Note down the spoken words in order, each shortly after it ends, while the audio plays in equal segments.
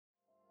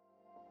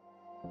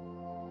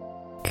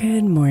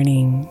Good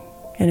morning,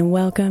 and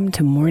welcome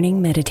to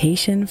Morning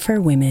Meditation for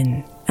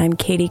Women. I'm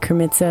Katie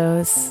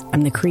Kremitzos.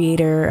 I'm the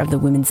creator of the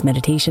Women's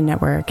Meditation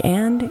Network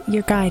and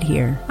your guide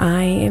here.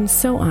 I am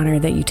so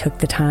honored that you took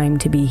the time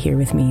to be here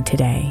with me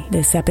today.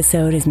 This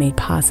episode is made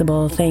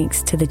possible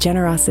thanks to the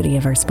generosity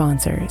of our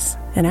sponsors.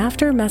 And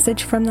after a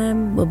message from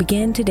them, we'll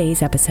begin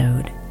today's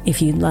episode.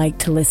 If you'd like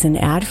to listen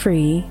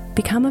ad-free,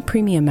 become a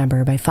premium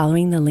member by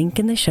following the link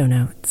in the show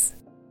notes.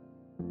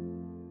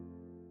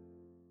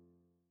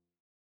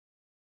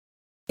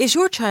 Is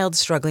your child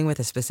struggling with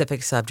a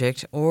specific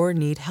subject or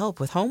need help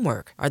with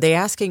homework? Are they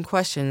asking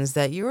questions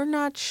that you're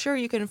not sure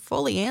you can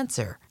fully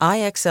answer?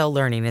 IXL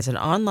Learning is an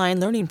online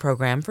learning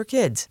program for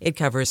kids. It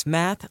covers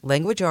math,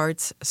 language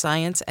arts,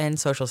 science, and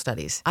social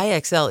studies.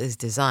 IXL is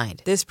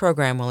designed. This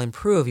program will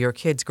improve your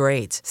kids'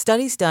 grades.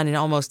 Studies done in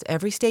almost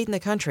every state in the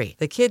country.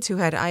 The kids who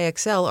had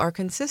IXL are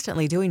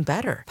consistently doing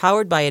better.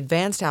 Powered by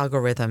advanced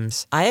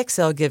algorithms,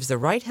 IXL gives the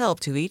right help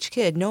to each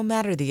kid no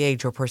matter the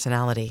age or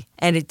personality.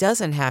 And it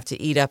doesn't have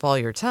to eat up all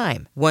your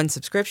time. One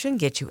subscription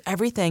gets you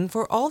everything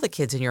for all the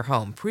kids in your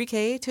home,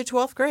 pre-K to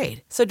 12th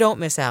grade. So don't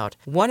miss out.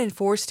 1 in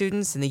 4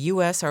 students in the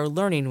U.S. are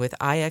learning with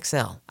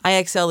IXL.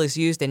 IXL is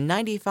used in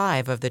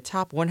 95 of the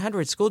top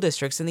 100 school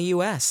districts in the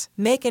U.S.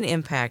 Make an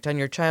impact on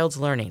your child's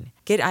learning.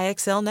 Get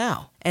IXL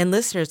now. And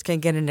listeners can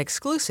get an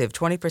exclusive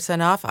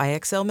 20% off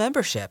IXL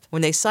membership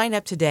when they sign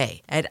up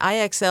today at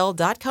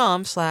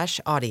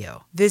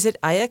IXL.com/audio. Visit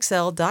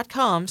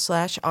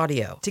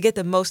IXL.com/audio to get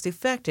the most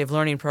effective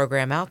learning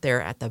program out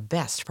there at the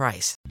best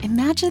price.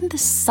 Imagine the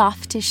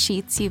softest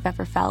sheets you've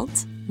ever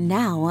felt.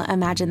 Now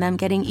imagine them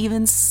getting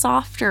even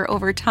softer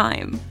over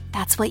time.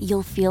 That's what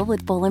you'll feel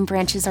with Boll &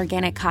 Branch's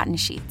organic cotton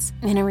sheets.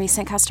 In a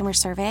recent customer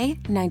survey,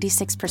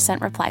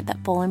 96% replied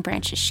that Boll &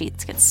 Branch's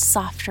sheets get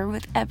softer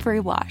with every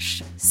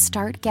wash.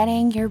 Start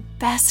getting your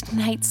best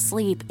night's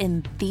sleep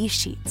in these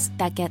sheets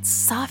that get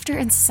softer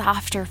and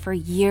softer for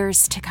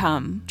years to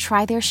come.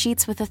 Try their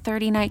sheets with a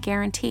 30-night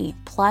guarantee,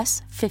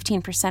 plus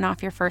 15%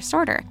 off your first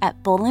order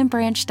at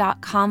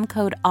bollandbranch.com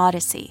code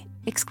ODYSSEY.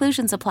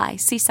 Exclusions apply.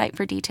 See site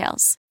for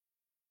details.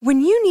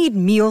 When you need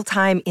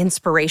mealtime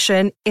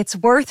inspiration, it's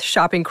worth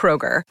shopping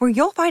Kroger, where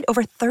you'll find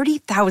over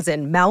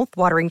 30,000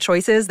 mouth-watering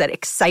choices that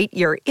excite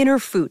your inner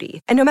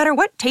foodie. And no matter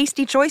what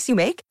tasty choice you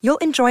make, you'll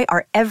enjoy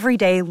our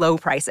everyday low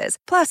prices,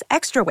 plus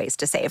extra ways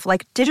to save,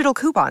 like digital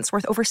coupons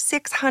worth over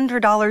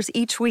 $600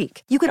 each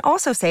week. You can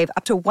also save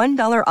up to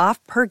 $1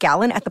 off per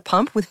gallon at the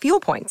pump with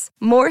fuel points.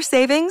 More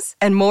savings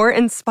and more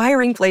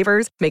inspiring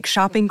flavors make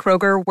shopping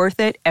Kroger worth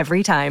it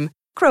every time.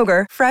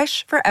 Kroger,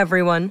 fresh for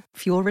everyone.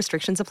 Fuel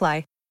restrictions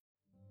apply.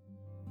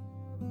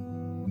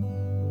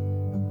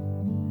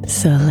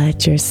 So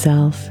let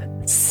yourself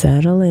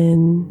settle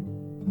in.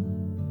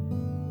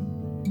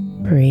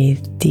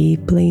 Breathe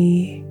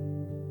deeply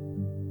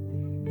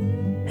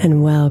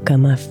and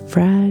welcome a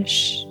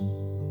fresh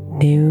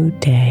new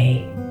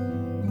day.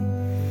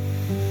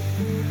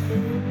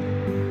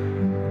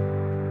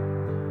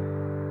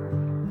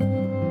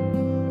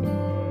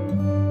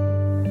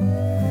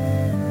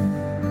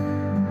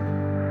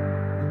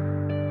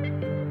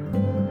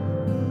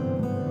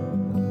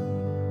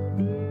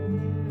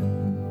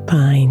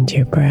 Find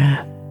your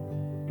breath,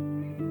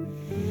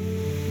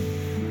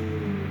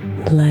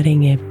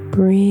 letting it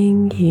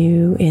bring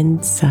you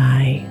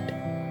inside,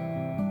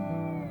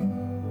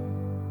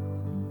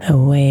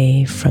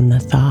 away from the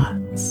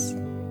thoughts.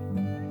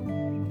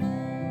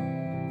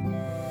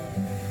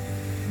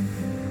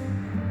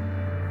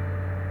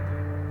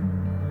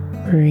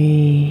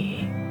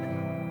 Breathe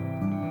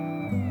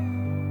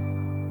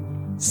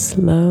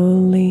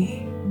slowly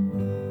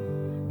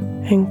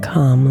and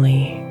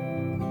calmly.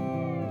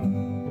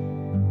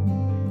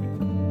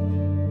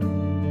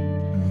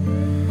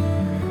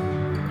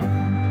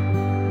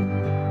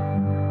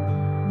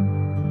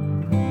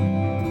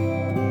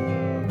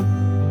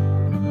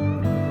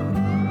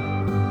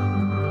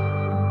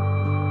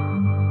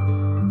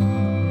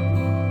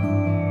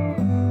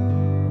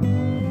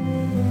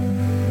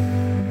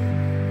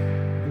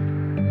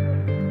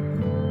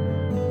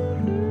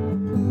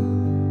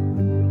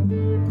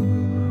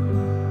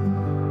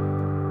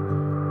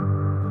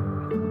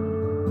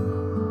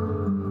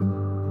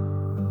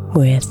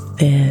 With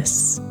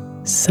this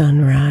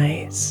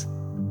sunrise,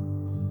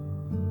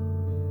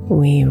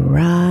 we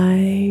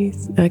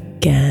rise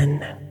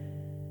again.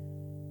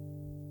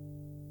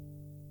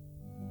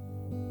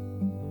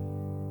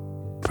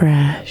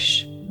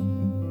 Fresh,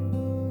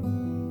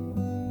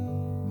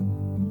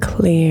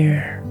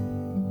 clear,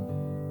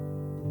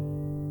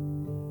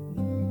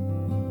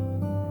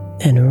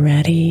 and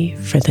ready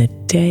for the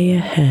day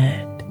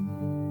ahead.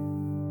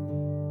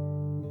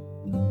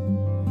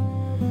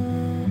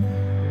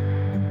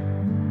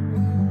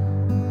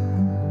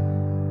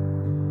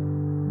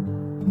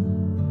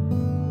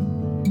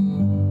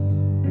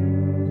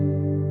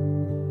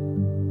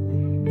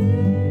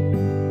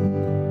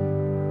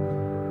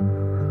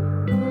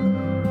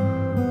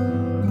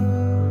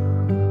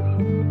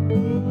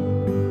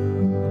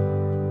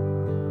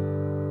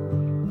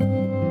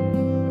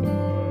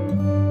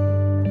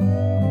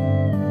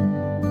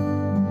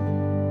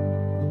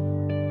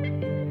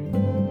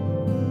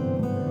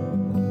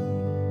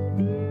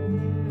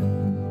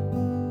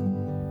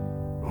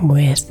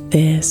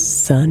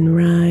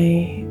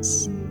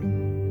 sunrise,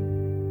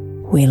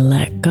 we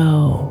let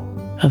go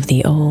of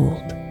the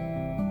old,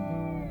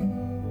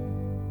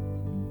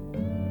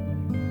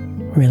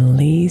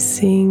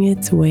 releasing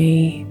its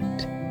weight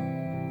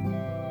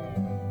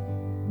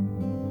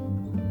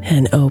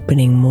and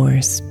opening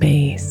more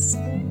space.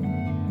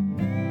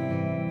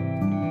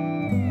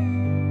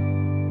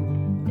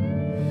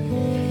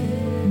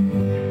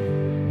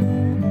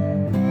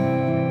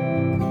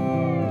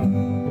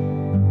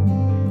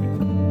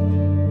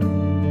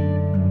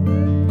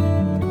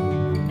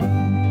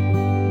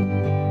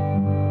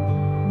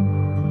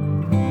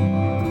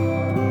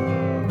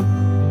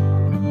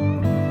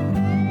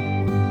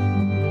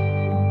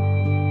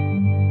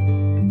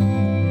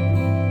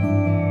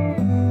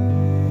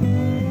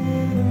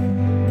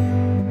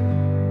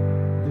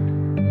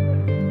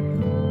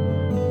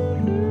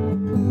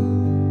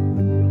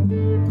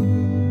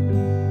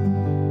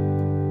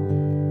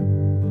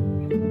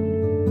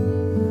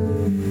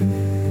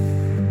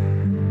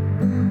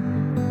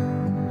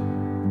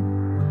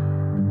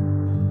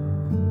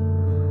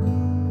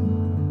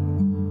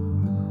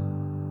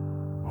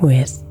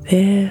 With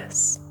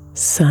this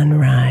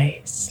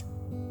sunrise,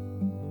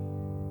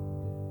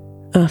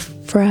 a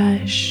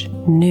fresh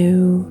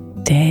new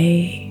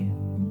day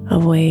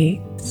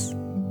awaits,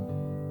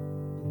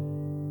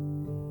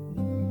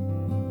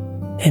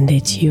 and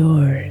it's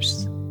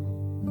yours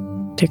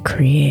to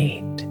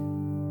create.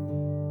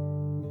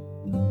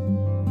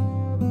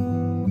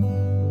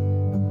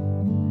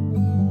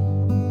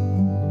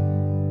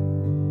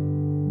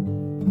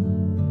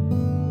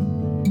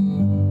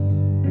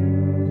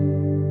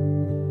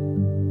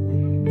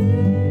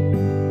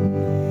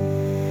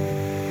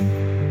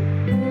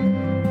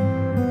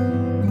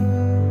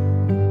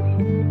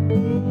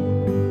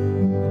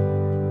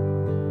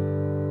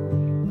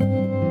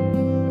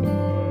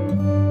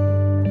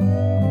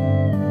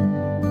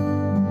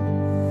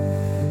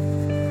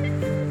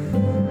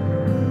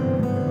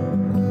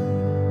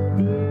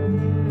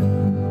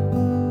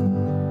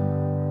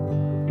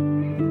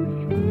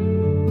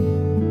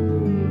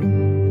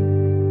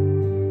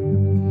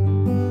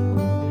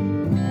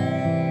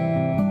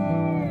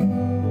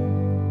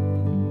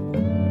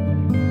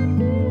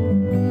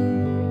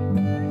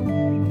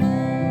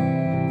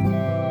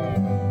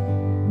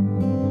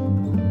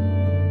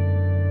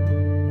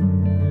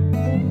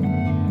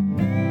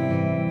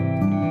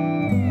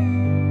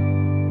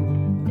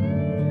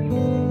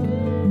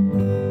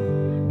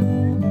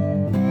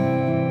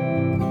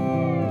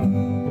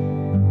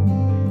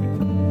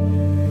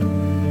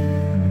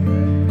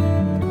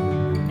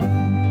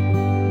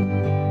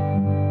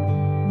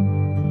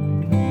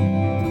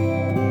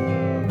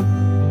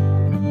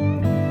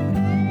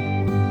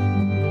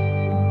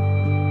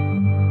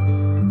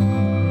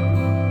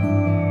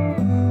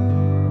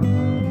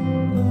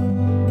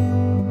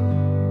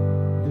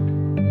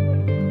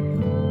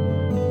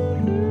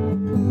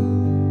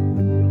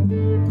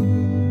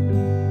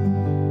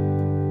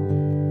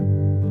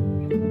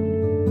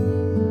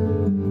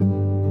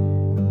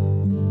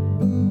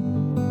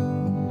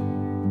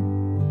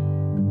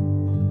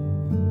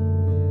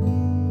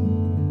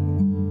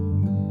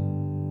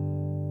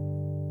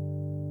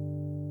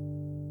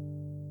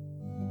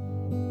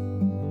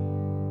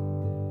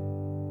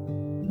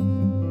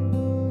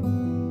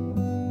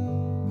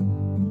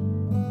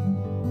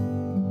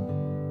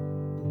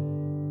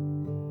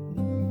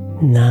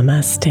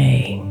 Namaste,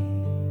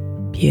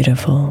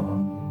 beautiful.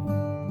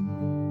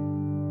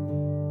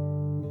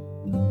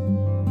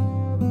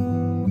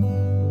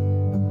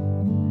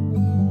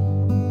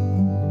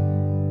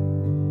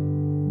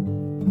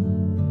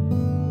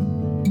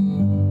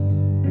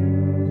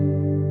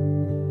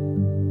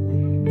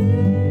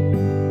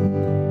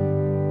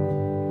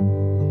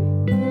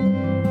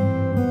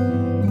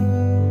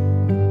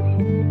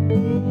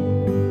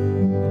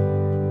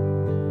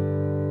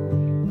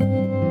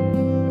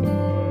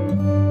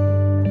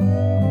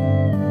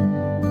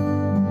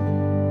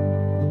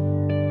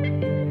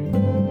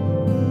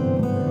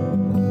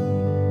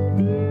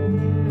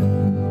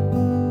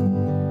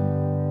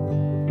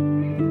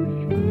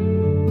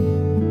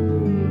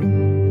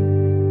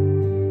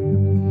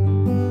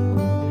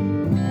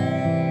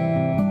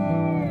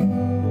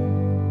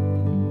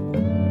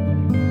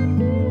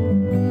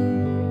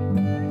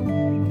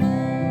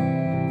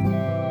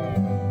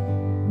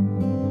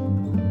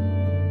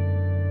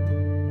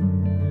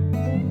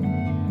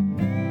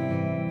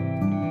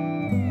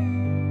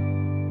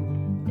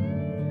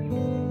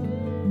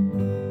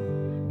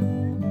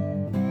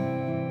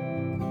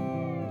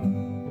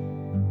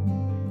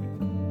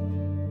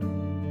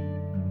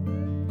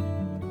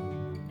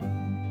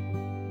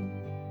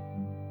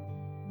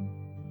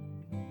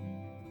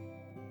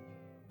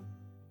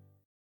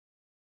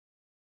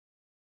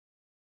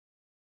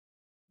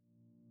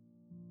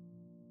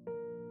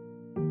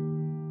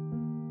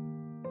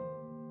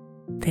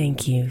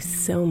 Thank you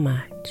so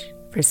much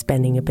for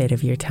spending a bit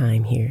of your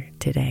time here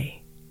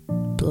today.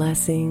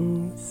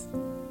 Blessings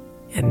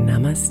and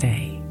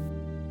namaste.